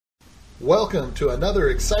Welcome to another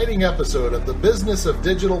exciting episode of the Business of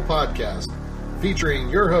Digital podcast, featuring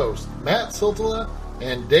your hosts, Matt Siltala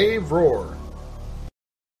and Dave Rohr.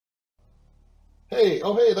 Hey,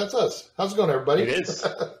 that's us. How's it going, everybody? It is.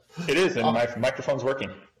 It is, and my microphone's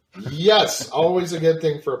working. Yes, always a good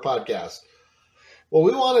thing for a podcast. Well,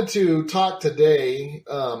 we wanted to talk today,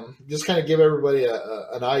 just kind of give everybody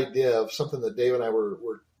an idea of something that Dave and I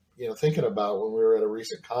were thinking about when we were at a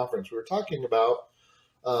recent conference. We were talking about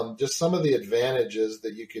just some of the advantages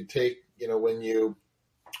that you could take,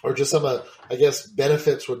 or just some of, I guess,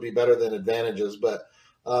 benefits would be better than advantages, but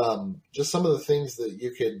just some of the things that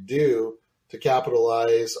you could do to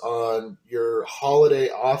capitalize on your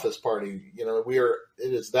holiday office party. It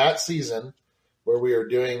is that season where we are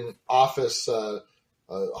doing office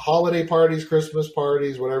holiday parties, Christmas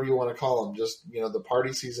parties, whatever you want to call them. Just, the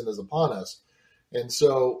party season is upon us. And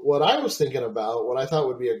so what I was thinking about, what I thought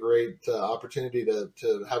would be a great opportunity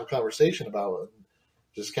to have a conversation about,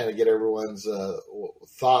 just kind of get everyone's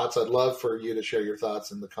thoughts. I'd love for you to share your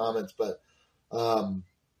thoughts in the comments, but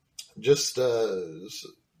just the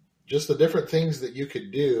different things that you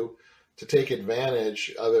could do to take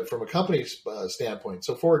advantage of it from a company standpoint.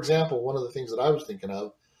 So, for example, one of the things that I was thinking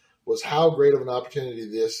of was how great of an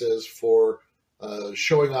opportunity this is for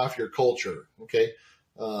showing off your culture, okay?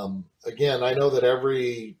 Again, I know that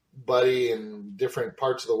everybody in different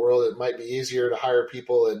parts of the world, it might be easier to hire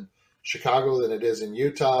people in Chicago than it is in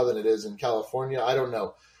Utah, than it is in California. I don't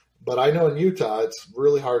know. But I know in Utah, it's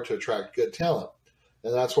really hard to attract good talent.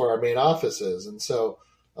 And that's where our main office is. And so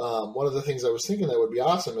one of the things I was thinking that would be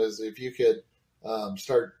awesome is if you could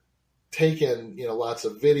start taking, lots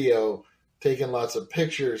of video, taking lots of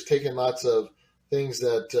pictures, taking lots of things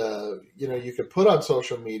that, you could put on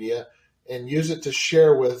social media and use it to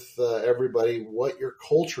share with everybody what your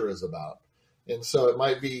culture is about. And so it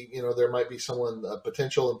might be, there might be someone, a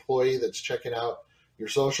potential employee that's checking out your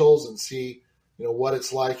socials and see, what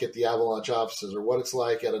it's like at the Avalanche offices or what it's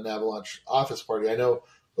like at an Avalanche office party. I know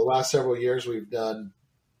the last several years we've done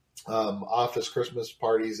office Christmas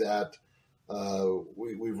parties at,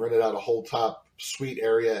 we've rented out a whole top suite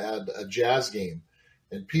area at a Jazz game,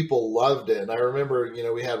 and people loved it. And I remember,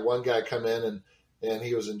 we had one guy come in and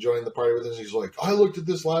he was enjoying the party with us. He's like, I looked at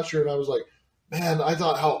this last year and I was like, man, I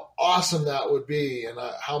thought how awesome that would be and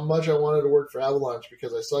how much I wanted to work for Avalanche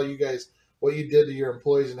because I saw you guys, what you did to your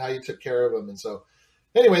employees and how you took care of them. And so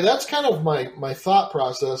anyway, that's kind of my thought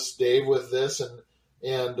process, Dave, with this and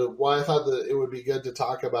why I thought that it would be good to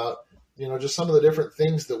talk about, just some of the different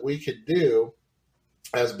things that we could do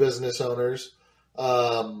as business owners,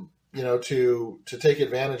 to take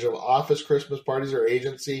advantage of office Christmas parties or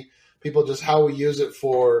agency people, just how we use it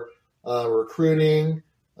for recruiting,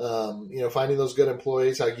 finding those good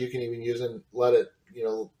employees, how you can even use it and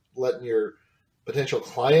letting your potential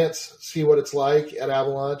clients see what it's like at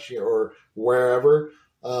Avalanche or wherever,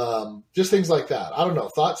 just things like that. I don't know.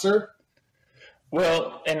 Thoughts, sir?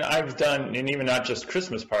 Well, and I've done, and even not just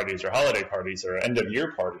Christmas parties or holiday parties or end of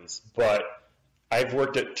year parties, but I've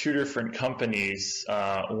worked at two different companies.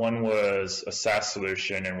 One was a SaaS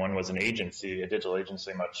solution and one was an agency, a digital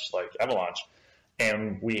agency, much like Avalanche.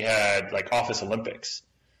 And we had like Office Olympics.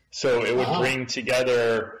 So it would bring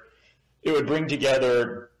together, everyone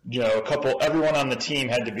on the team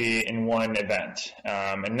had to be in one event.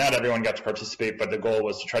 And not everyone got to participate, but the goal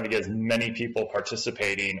was to try to get as many people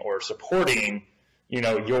participating or supporting,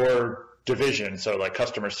 your division. So like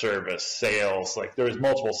customer service, sales, like there was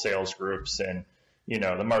multiple sales groups and,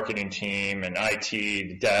 the marketing team and IT,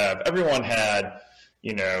 the dev, everyone had,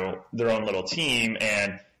 their own little team.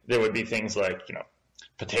 And there would be things like,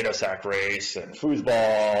 potato sack race and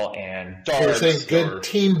foosball and darts. You're saying good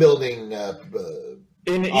team building and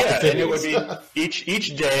it would be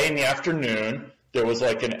each day in the afternoon, there was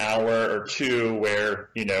like an hour or two where,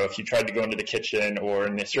 if you tried to go into the kitchen or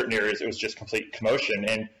in certain areas, it was just complete commotion.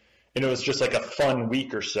 And it was just like a fun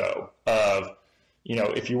week or so of,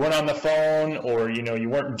 if you weren't on the phone or, you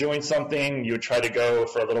weren't doing something, you would try to go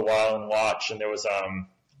for a little while and watch. And there was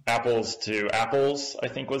Apples to Apples, I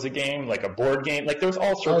think was a game, like a board game. Like there was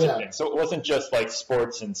all sorts of things. So it wasn't just like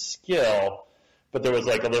sports and skill, but there was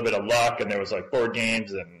like a little bit of luck and there was like board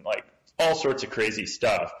games and like all sorts of crazy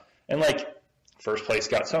stuff. And like first place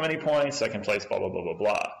got so many points, second place, blah, blah, blah, blah,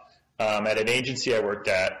 blah. At an agency I worked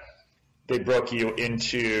at, they broke you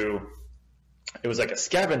into, it was like a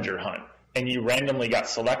scavenger hunt. And you randomly got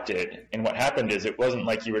selected. And what happened is it wasn't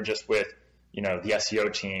like you were just with, the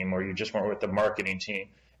SEO team or you just weren't with the marketing team.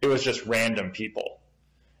 It was just random people.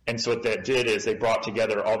 And so what that did is they brought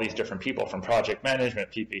together all these different people from project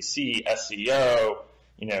management, PPC, SEO,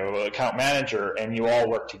 account manager, and you all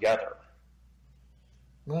worked together.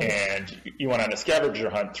 Nice. And you went on a scavenger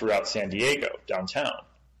hunt throughout San Diego, downtown.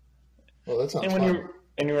 Well, that sounds and fun.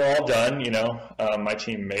 You were all done, my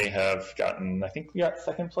team may have gotten, I think we got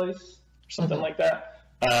second place or something like that.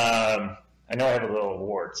 I know I have a little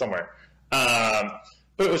award somewhere.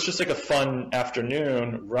 But it was just like a fun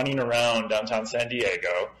afternoon running around downtown San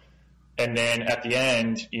Diego. And then at the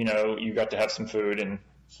end, you got to have some food and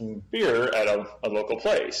some beer at a local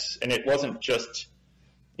place. And it wasn't just,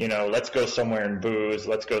 let's go somewhere and booze,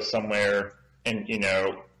 let's go somewhere and,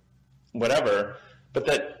 whatever.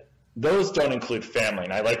 But those don't include family.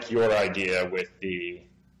 And I like your idea with the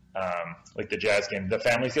jazz game. The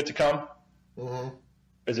families get to come? Mm-hmm.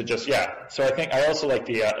 Is it just, yeah. So I also like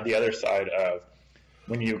the other side of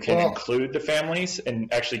when you can include the families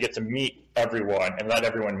and actually get to meet everyone and let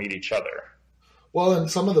everyone meet each other. Well, and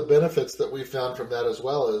some of the benefits that we found from that as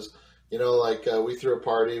well is, we threw a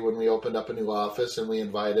party when we opened up a new office and we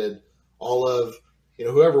invited all of,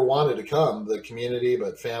 whoever wanted to come, the community,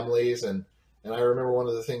 but families. And I remember one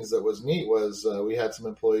of the things that was neat was we had some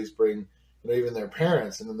employees bring, even their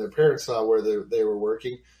parents, and then their parents saw where they were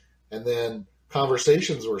working. And then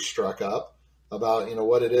conversations were struck up about,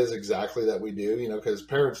 what it is exactly that we do, because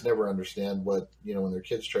parents never understand what, when their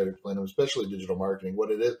kids try to explain them, especially digital marketing,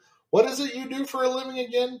 what it is. What is it you do for a living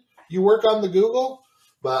again? You work on the Google?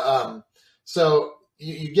 But so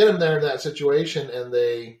you get them there in that situation and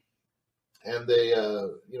they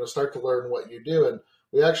start to learn what you do. And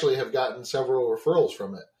we actually have gotten several referrals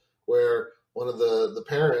from it where one of the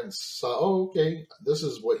parents saw, oh, okay, this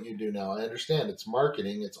is what you do now. I understand. It's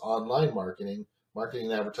marketing. It's online marketing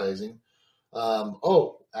and advertising.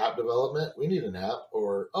 App development. We need an app.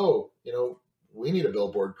 Or, we need a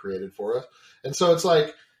billboard created for us. And so it's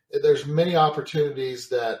like there's many opportunities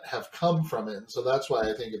that have come from it. And so that's why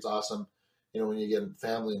I think it's awesome, when you get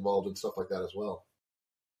family involved and stuff like that as well.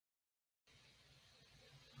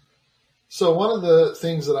 So one of the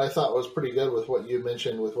things that I thought was pretty good with what you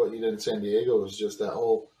mentioned with what you did in San Diego was just that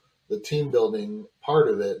the team building part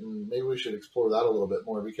of it. And maybe we should explore that a little bit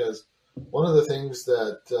more, because one of the things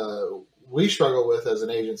that we struggle with as an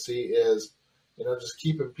agency is, just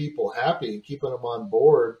keeping people happy and keeping them on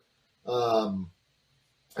board.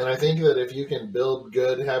 And I think that if you can build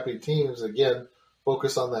good, happy teams, again,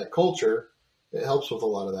 focus on that culture, it helps with a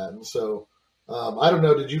lot of that. And so, I don't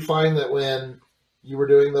know, did you find that when you were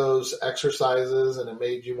doing those exercises and it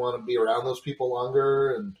made you want to be around those people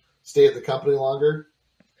longer and stay at the company longer?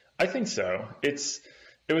 I think so.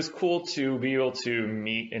 It was cool to be able to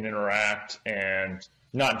meet and interact, and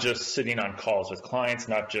not just sitting on calls with clients,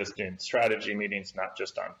 not just in strategy meetings, not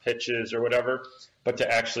just on pitches or whatever, but to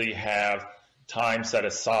actually have time set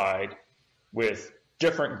aside with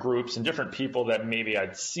different groups and different people that maybe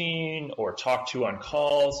I'd seen or talked to on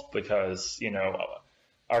calls, because,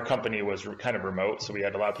 our company was kind of remote. So we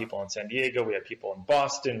had a lot of people in San Diego. We had people in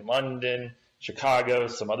Boston, London, Chicago,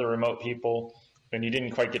 some other remote people. And you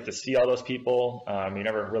didn't quite get to see all those people. You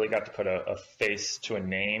never really got to put a face to a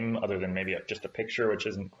name other than maybe just a picture, which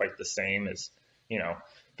isn't quite the same as,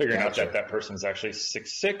 figuring out that person's actually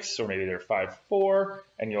 6'6", or maybe they're 5'4",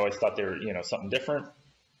 and you always thought they were, something different.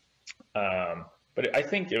 But I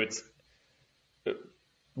think it's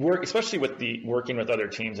especially with working with other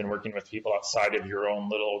teams and working with people outside of your own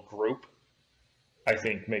little group, I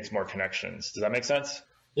think makes more connections. Does that make sense?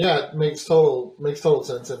 Yeah, it makes total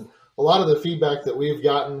sense. And a lot of the feedback that we've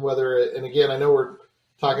gotten, and again, I know we're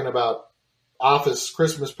talking about office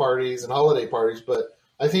Christmas parties and holiday parties, but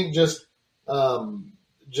I think just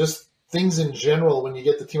things in general, when you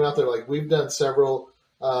get the team out there, like we've done several,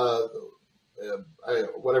 whatever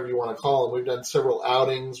you want to call them, we've done several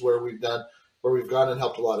outings where we've gone and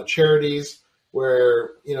helped a lot of charities,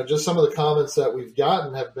 where, just some of the comments that we've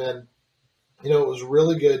gotten have been, it was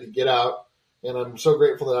really good to get out. And I'm so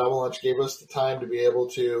grateful that Avalanche gave us the time to be able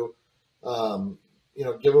to,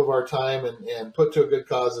 give of our time and put to a good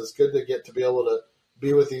cause. It's good to get to be able to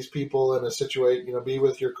be with these people in a situation, be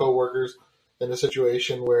with your coworkers in a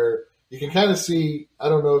situation where you can kind of see, I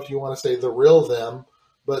don't know if you want to say the real them,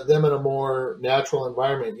 but them in a more natural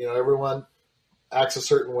environment. Everyone acts a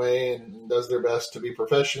certain way and does their best to be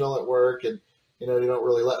professional at work, and, you don't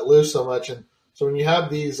really let loose so much. And so when you have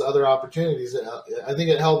these other opportunities, I think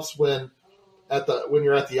it helps when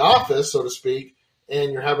you're at the office, so to speak,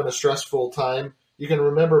 and you're having a stressful time, you can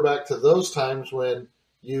remember back to those times when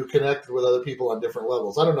you connected with other people on different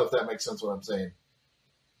levels. I don't know if that makes sense what I'm saying.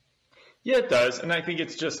 Yeah, it does. And I think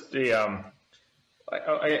it's just I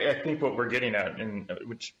think what we're getting at, and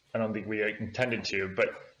which I don't think we intended to, but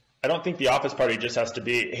I don't think the office party just has to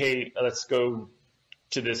be, hey, let's go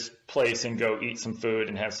to this place and go eat some food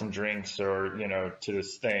and have some drinks, or, to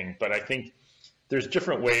this thing. But I think there's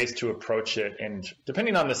different ways to approach it, and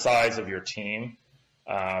depending on the size of your team,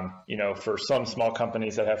 for some small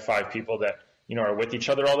companies that have 5 people that are with each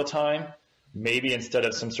other all the time, maybe instead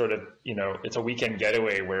of some sort of it's a weekend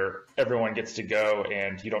getaway where everyone gets to go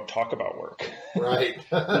and you don't talk about work, right?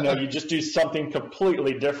 You just do something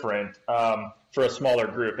completely different for a smaller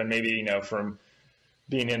group, and maybe from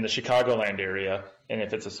being in the Chicagoland area, and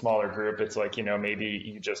if it's a smaller group, it's like maybe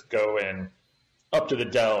you just go in up to the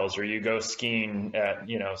Dells, or you go skiing at,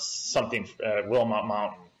 something, Wilmot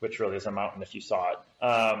Mountain, which really is a mountain if you saw it.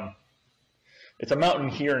 It's a mountain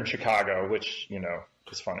here in Chicago, which,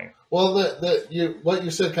 is funny. Well, what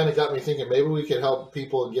you said kind of got me thinking, maybe we could help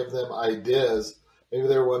people and give them ideas. Maybe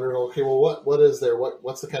they're wondering, okay, well, what is there?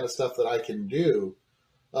 What's the kind of stuff that I can do,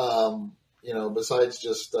 besides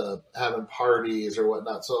just having parties or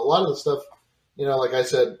whatnot. So a lot of the stuff, like I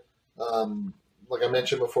said, like I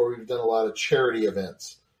mentioned before, we've done a lot of charity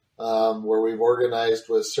events where we've organized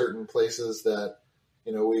with certain places that,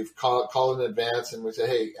 we've called in advance and we say,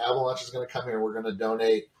 hey, Avalanche is going to come here. We're going to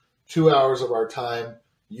donate 2 hours of our time.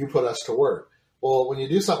 You put us to work. Well, when you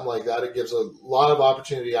do something like that, it gives a lot of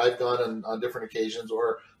opportunity. I've gone on different occasions,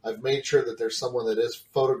 or I've made sure that there's someone that is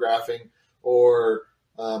photographing or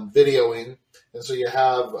videoing. And so you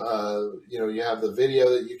have the video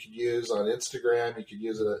that you could use on Instagram. You could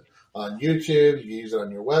use it on YouTube. You can use it on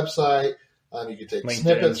your website. You could take LinkedIn.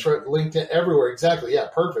 Snippets from LinkedIn, everywhere. Exactly. Yeah,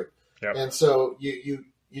 perfect. Yep. And so you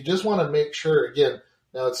just want to make sure, again,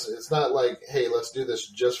 now it's not like, hey, let's do this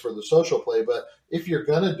just for the social play, but if you're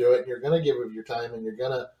going to do it and you're going to give it your time and you're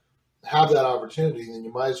going to have that opportunity, then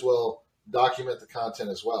you might as well document the content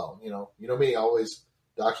as well. You know me, always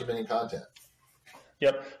documenting content.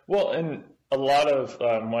 Yep. Well, and a lot of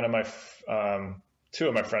two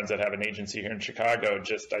of my friends that have an agency here in Chicago,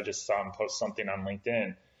 I just saw them post something on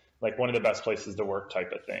LinkedIn, like one of the best places to work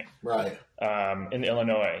type of thing. Right. In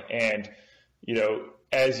Illinois. And,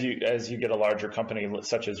 as you get a larger company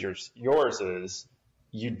such as yours is,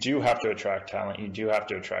 you do have to attract talent. You do have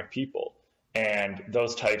to attract people. And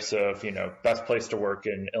those types of, best place to work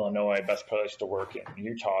in Illinois, best place to work in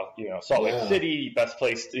Utah, Salt Lake City, best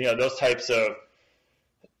place, those types of,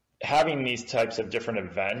 having these types of different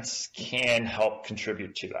events can help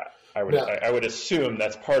contribute to that. I would assume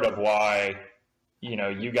that's part of why,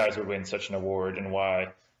 you guys would win such an award, and why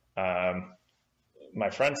my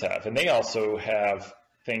friends have. And they also have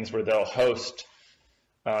things where they'll host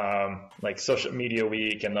like social media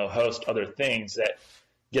week, and they'll host other things that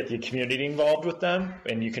get the community involved with them.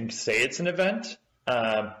 And you can say it's an event,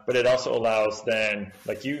 but it also allows then,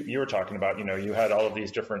 like you were talking about, you had all of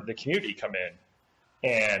these the community come in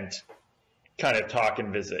and kind of talk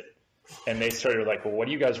and visit. And they started like, well, what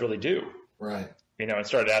do you guys really do? Right. And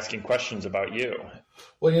started asking questions about you.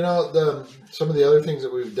 Well, some of the other things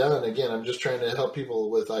that we've done, again, I'm just trying to help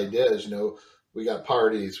people with ideas. We got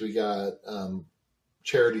parties, we got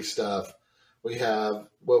charity stuff. We have,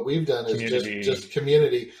 what we've done is just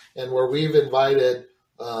community, and where we've invited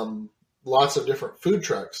lots of different food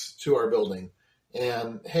trucks to our building.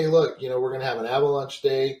 And hey, look, we're going to have an Avalanche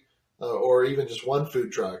Day, or even just one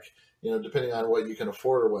food truck, depending on what you can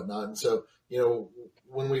afford or whatnot. And so,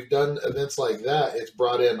 when we've done events like that, it's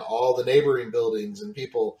brought in all the neighboring buildings and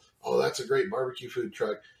people, oh, that's a great barbecue food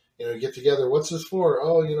truck. Get together. What's this for?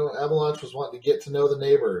 Oh, Avalanche was wanting to get to know the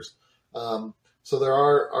neighbors. So there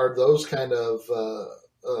are those kind of,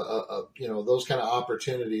 those kind of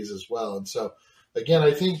opportunities as well. And so, again,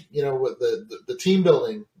 I think, with the team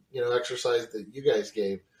building, exercise that you guys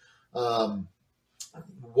gave,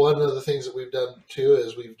 one of the things that we've done too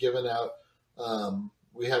is we've given out,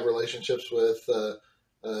 we have relationships with,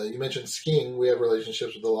 you mentioned skiing. We have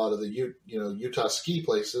relationships with a lot of the Utah ski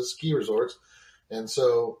places, ski resorts. And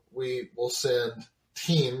so we will send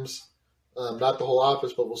teams, not the whole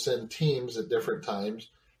office, but we'll send teams at different times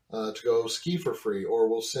to go ski for free. Or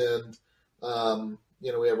we'll send,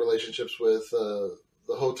 we have relationships with the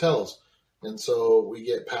hotels. And so we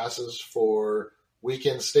get passes for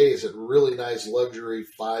weekend stays at really nice luxury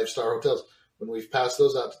 5-star hotels. When we've passed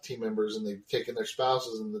those out to team members and they've taken their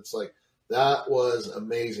spouses, and it's like, that was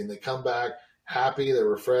amazing. They come back happy, they're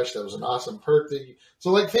refreshed. That was an awesome perk.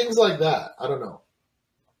 So like things like that. I don't know.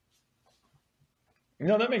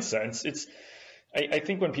 That makes sense. I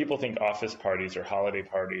think when people think office parties or holiday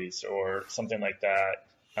parties or something like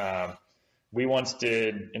that, we once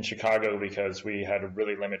did in Chicago, because we had a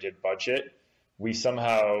really limited budget. We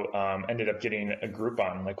somehow ended up getting a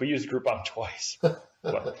Groupon. Like, we used Groupon twice.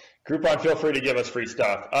 Well, Groupon, feel free to give us free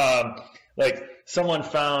stuff. Like, someone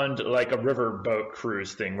found like a riverboat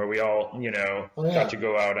cruise thing where we all, got to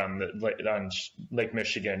go out on Lake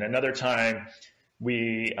Michigan. Another time,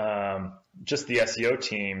 we just the SEO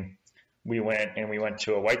team, we went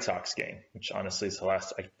to a White Sox game, which honestly is the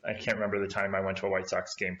last, I can't remember the time I went to a White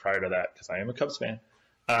Sox game prior to that because I am a Cubs fan.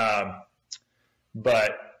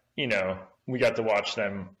 But, we got to watch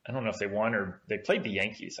them. I don't know if they won or they played the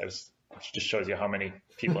Yankees. Which just shows you how many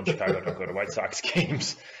people in Chicago don't go to White Sox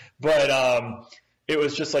games. But it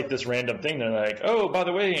was just like this random thing. They're like, oh, by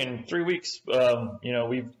the way, in 3 weeks,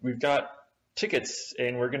 we've got tickets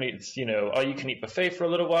and we're going to, all you can eat buffet for a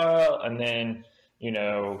little while. And then, you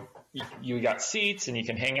got seats and you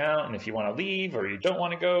can hang out. And if you want to leave or you don't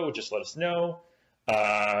want to go, just let us know.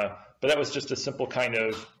 But that was just a simple kind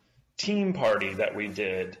of team party that we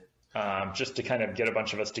did. Just to kind of get a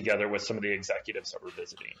bunch of us together with some of the executives that we're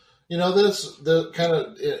visiting. The kind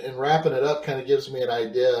of, in wrapping it up, kind of gives me an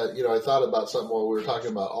idea. I thought about something while we were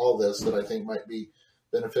talking about all this that I think might be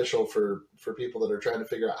beneficial for people that are trying to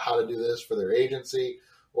figure out how to do this for their agency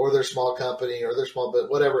or their small company or their small bit,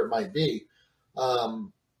 whatever it might be.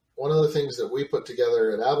 One of the things that we put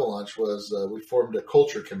together at Avalanche was we formed a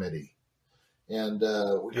culture committee. And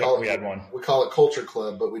we call it Culture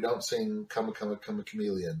Club, but we don't sing Come a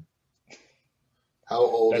Chameleon. How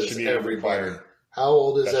old is everybody? How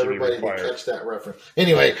old is everybody to catch that reference?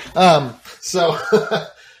 Anyway, so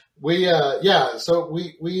we have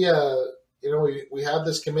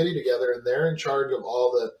this committee together, and they're in charge of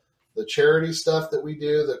all the charity stuff that we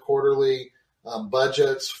do, the quarterly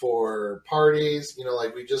budgets for parties.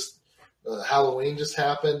 Like we just Halloween just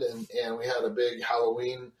happened, and we had a big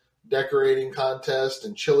Halloween decorating contest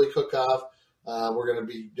and chili cook-off. We're going to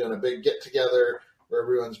be doing a big get-together where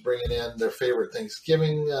everyone's bringing in their favorite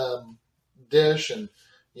Thanksgiving dish and,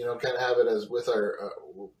 kind of have it as with our,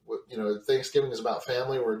 Thanksgiving is about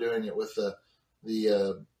family. We're doing it with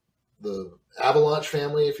the Avalanche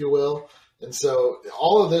family, if you will. And so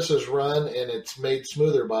all of this is run and it's made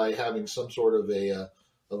smoother by having some sort of a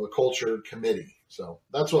culture committee. So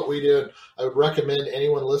that's what we do. I would recommend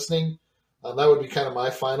anyone listening. That would be kind of my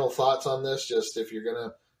final thoughts on this. Just if you're going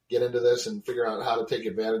to get into this and figure out how to take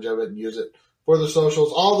advantage of it and use it for the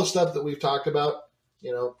socials, all the stuff that we've talked about,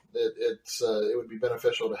 it would be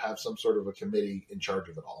beneficial to have some sort of a committee in charge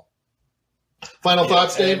of it all. Final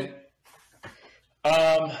thoughts, Dave?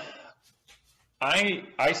 I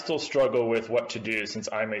still struggle with what to do since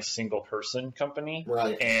I'm a single person company.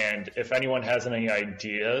 Right. And if anyone has any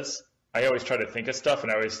ideas, I always try to think of stuff,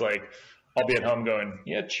 and I always I'll be at home going,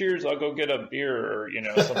 yeah, cheers, I'll go get a beer or,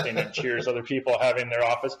 something and cheers other people having their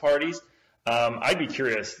office parties. I'd be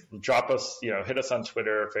curious, drop us, hit us on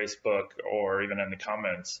Twitter, Facebook, or even in the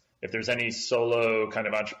comments. If there's any solo kind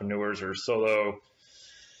of entrepreneurs or solo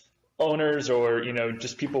owners or,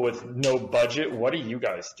 just people with no budget, what do you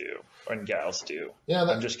guys do and gals do? Yeah,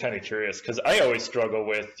 I'm just kind of curious because I always struggle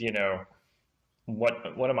with,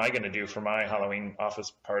 what am I going to do for my Halloween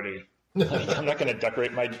office party? I'm not going to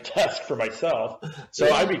decorate my desk for myself. So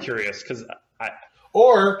yeah. I'd be curious because I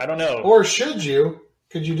don't know. Or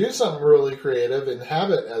could you do something really creative and have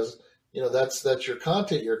it as, that's your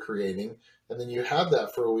content you're creating. And then you have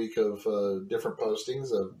that for a week of different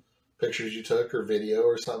postings of pictures you took or video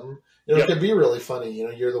or something. It could be really funny.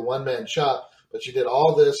 You're the one-man shop, but you did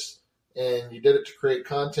all this and you did it to create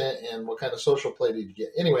content. And what kind of social play did you get?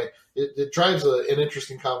 Anyway, it drives an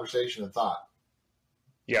interesting conversation and thought.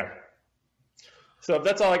 Yeah. So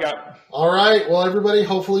that's all I got. All right. Well, everybody,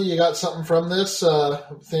 hopefully you got something from this.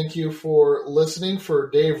 Thank you for listening.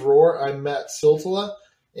 For Dave Rohr, I'm Matt Siltala,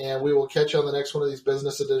 and we will catch you on the next one of these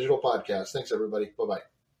Business of Digital podcasts. Thanks, everybody. Bye-bye.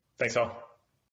 Thanks, all.